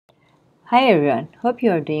Hi everyone, hope you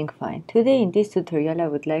are doing fine. Today in this tutorial I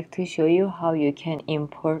would like to show you how you can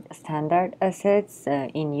import standard assets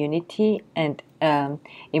in Unity and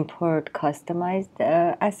import customized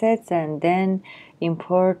assets and then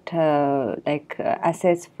import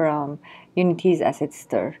assets from Unity's asset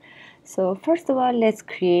store. So first of all, let's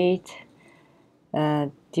create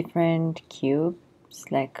different cubes,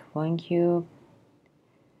 like one cube,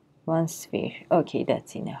 one sphere. Okay,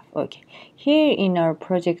 that's enough. Okay, here in our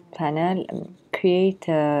project panel, create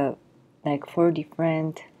like 4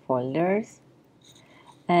 different folders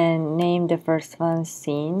and name the first one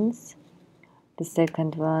scenes, the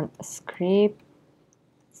second one script,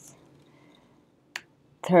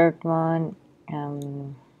 third one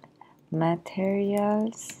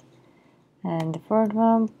materials, and the fourth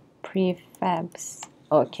one prefabs.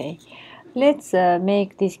 Okay, let's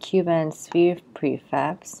make this cube and sphere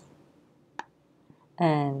prefabs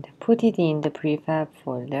and put it in the prefab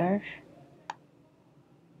folder.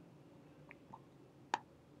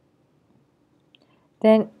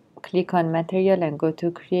 Then click on material and go to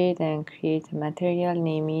create and create a material,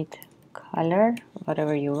 name it color,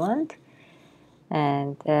 whatever you want,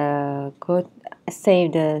 and go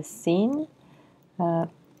save the scene.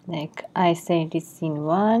 Like I saved this scene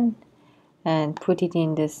 1 and put it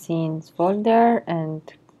in the scenes folder and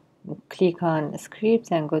click on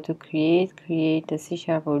scripts and go to create a C#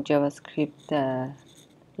 or JavaScript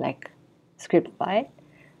like script file,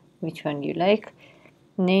 which one you like.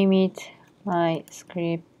 Name it my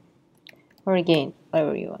script, or again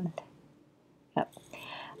whatever you want.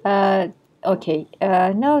 Okay,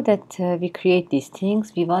 now that we create these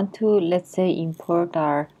things, we want to, let's say, import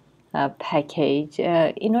our package.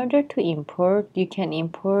 In order to import, you can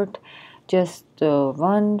import just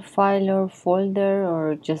one file or folder,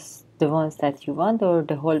 or just the ones that you want, or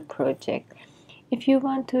the whole project. If you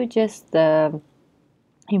want to just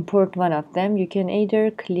import one of them, you can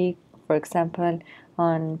either click, for example,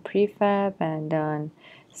 on prefab and on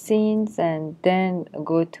scenes, and then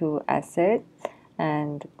go to asset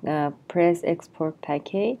and press export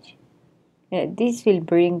package. This will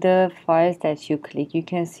bring the files that you click. You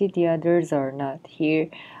can see the others are not here.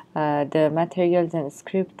 The materials and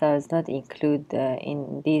script does not include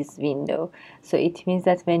in this window, so it means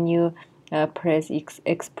that when you press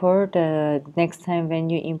export, next time when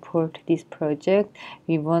you import this project,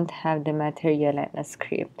 we won't have the material and a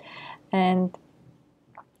script. And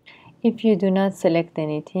if you do not select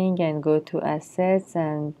anything and go to assets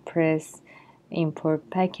and press import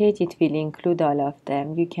package, it will include all of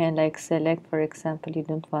them. You can like select, for example, you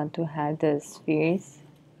don't want to have the spheres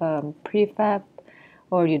prefab,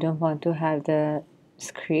 or you don't want to have the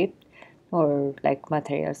script or like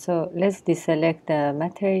material. So let's deselect the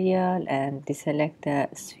material and deselect the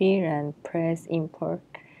sphere and press import.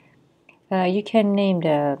 You can name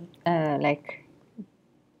the like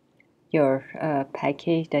your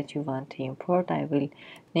package that you want to import. I will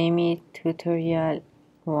name it tutorial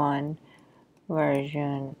 1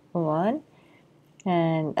 version 1,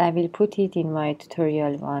 and I will put it in my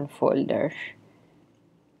tutorial 1 folder.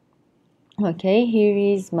 Okay, here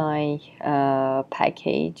is my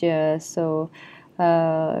package.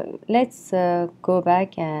 Let's go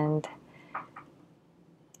back and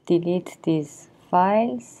delete these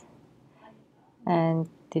files and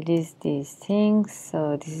delete these things.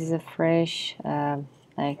 So this is a fresh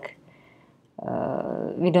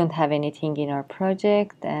we don't have anything in our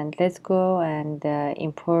project, and let's go and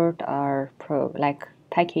import our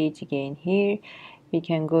package again. Here we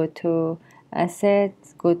can go to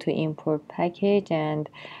assets, go to import package, and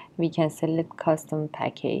we can select custom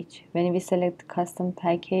package. When we select custom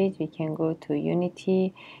package, we can go to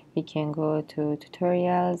Unity, we can go to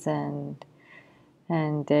tutorials, and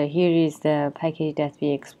here is the package that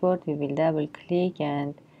we export. We will double click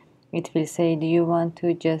and it will say, do you want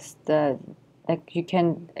to just like you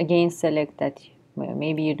can again select that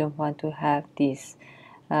maybe you don't want to have this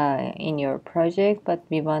in your project, but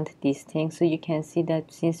we want these things. So you can see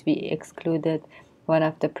that since we excluded one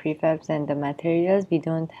of the prefabs and the materials, we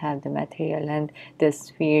don't have the material and the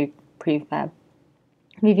sphere prefab.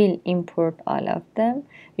 We will import all of them.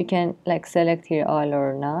 You can like select here all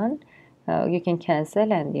or none. You can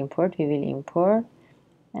cancel and import. We will import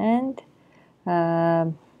and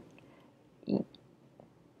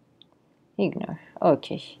ignore.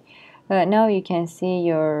 Okay, now you can see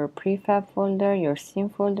your prefab folder, your scene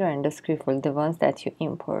folder, and the script folder, the ones that you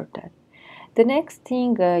imported. The next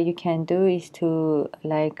thing you can do is to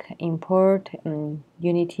like import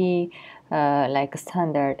Unity like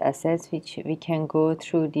standard assets, which we can go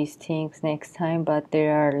through these things next time, but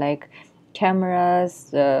there are like cameras,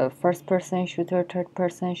 first person shooter, third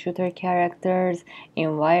person shooter characters,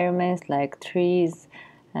 environments like trees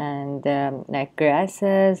and like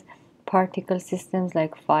grasses, particle systems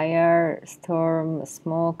like fire, storm,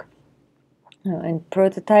 smoke, and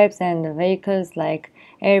prototypes and vehicles like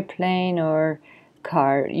airplane or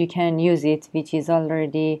car. You can use it, which is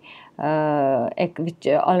already which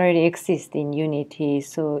already exists in Unity,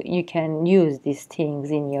 so you can use these things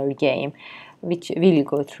in your game, which will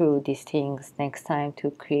go through these things next time to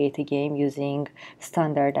create a game using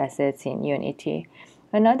standard assets in Unity.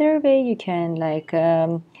 Another way you can like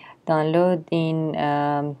download in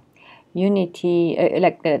Unity,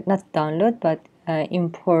 not download, but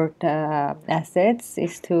import assets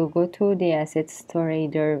is to go to the asset store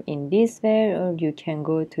either in this way, or you can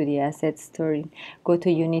go to the asset store, go to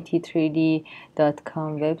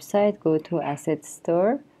unity3d.com website, go to asset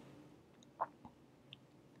store.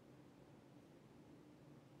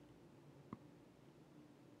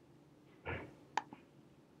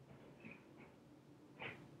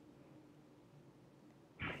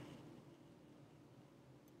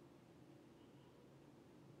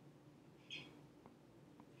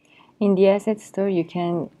 In the asset store, you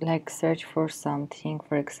can like search for something.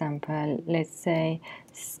 For example, let's say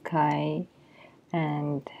sky,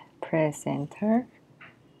 and press enter,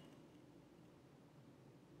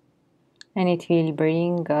 and it will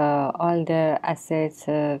bring all the assets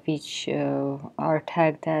which are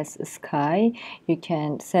tagged as sky. You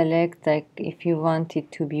can select like if you want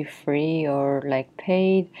it to be free or like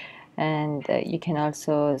paid, and you can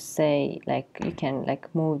also say like you can like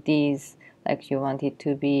move these, like you want it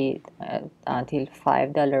to be until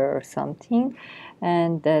 $5 or something.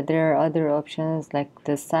 And there are other options like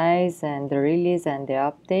the size and the release and the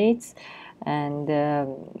updates. And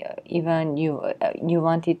even you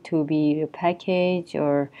want it to be a package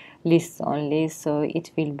or list only, so it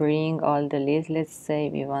will bring all the lists. Let's say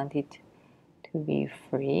we want it to be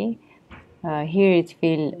free. Here it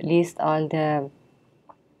will list all the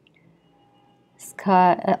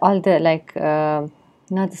sky, all the like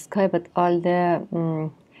not sky, but all the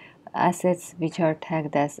assets which are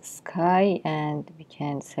tagged as sky, and we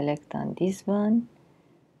can select on this one.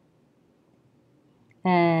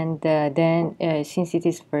 And then since it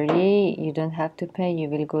is free, you don't have to pay. You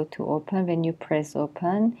will go to open. When you press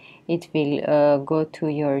open, it will go to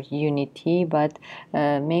your Unity, but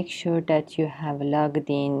make sure that you have logged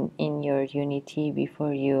in your Unity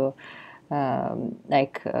before you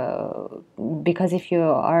because if you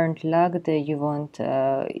aren't logged, you won't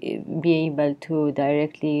be able to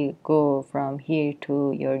directly go from here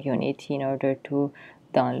to your Unity in order to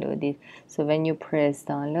download it. So when you press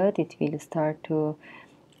download, it will start to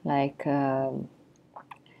like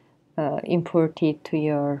import it to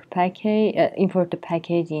your package, import the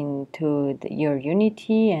package into your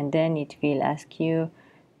Unity, and then it will ask you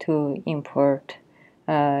to import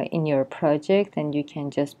in your project, and you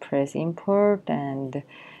can just press import, and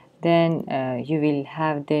then you will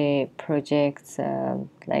have the projects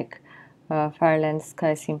like Fireland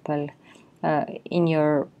Sky Simple in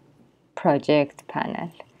your project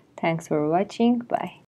panel. Thanks for watching. Bye.